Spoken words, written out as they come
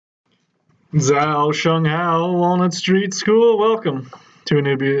Zhao Sheng Hao, Walnut Street School. Welcome to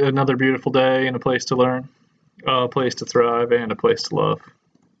another beautiful day and a place to learn, a place to thrive, and a place to love.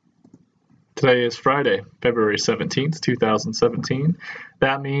 Today is Friday, February 17th, 2017.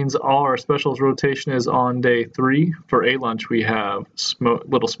 That means our specials rotation is on day 3. For A lunch, we have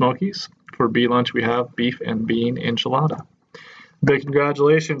Little Smokies. For B lunch, we have beef and bean enchilada. Big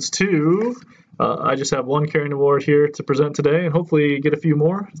congratulations to I just have one Caring Award here to present today, and hopefully get a few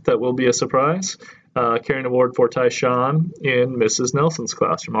more. That will be a surprise. Caring Award for Tyshawn in Mrs. Nelson's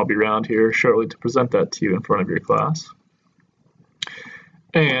classroom. I'll be around here shortly to present that to you in front of your class.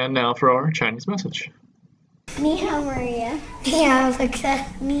 And now for our Chinese message. 你好 Maria， 你好 Alexa，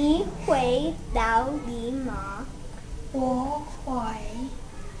 你会倒立吗？我会。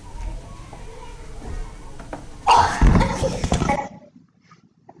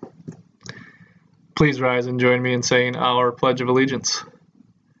Please rise and join me in saying our Pledge of Allegiance.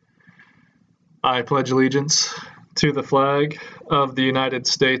 I pledge allegiance to the flag of the United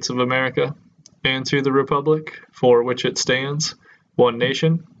States of America and to the republic for which it stands, one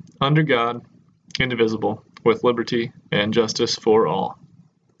nation, under God, indivisible, with liberty and justice for all.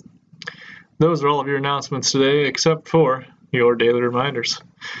 Those are all of your announcements today, except for your daily reminders.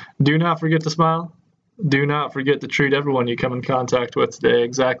 Do not forget to smile. Do not forget to treat everyone you come in contact with today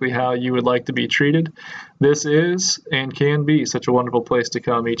exactly how you would like to be treated. This is and can be such a wonderful place to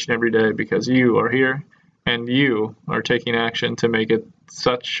come each and every day because you are here and you are taking action to make it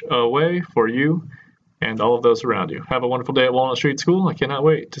such a way for you and all of those around you. Have a wonderful day at Walnut Street School. I cannot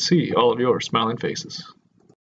wait to see all of your smiling faces.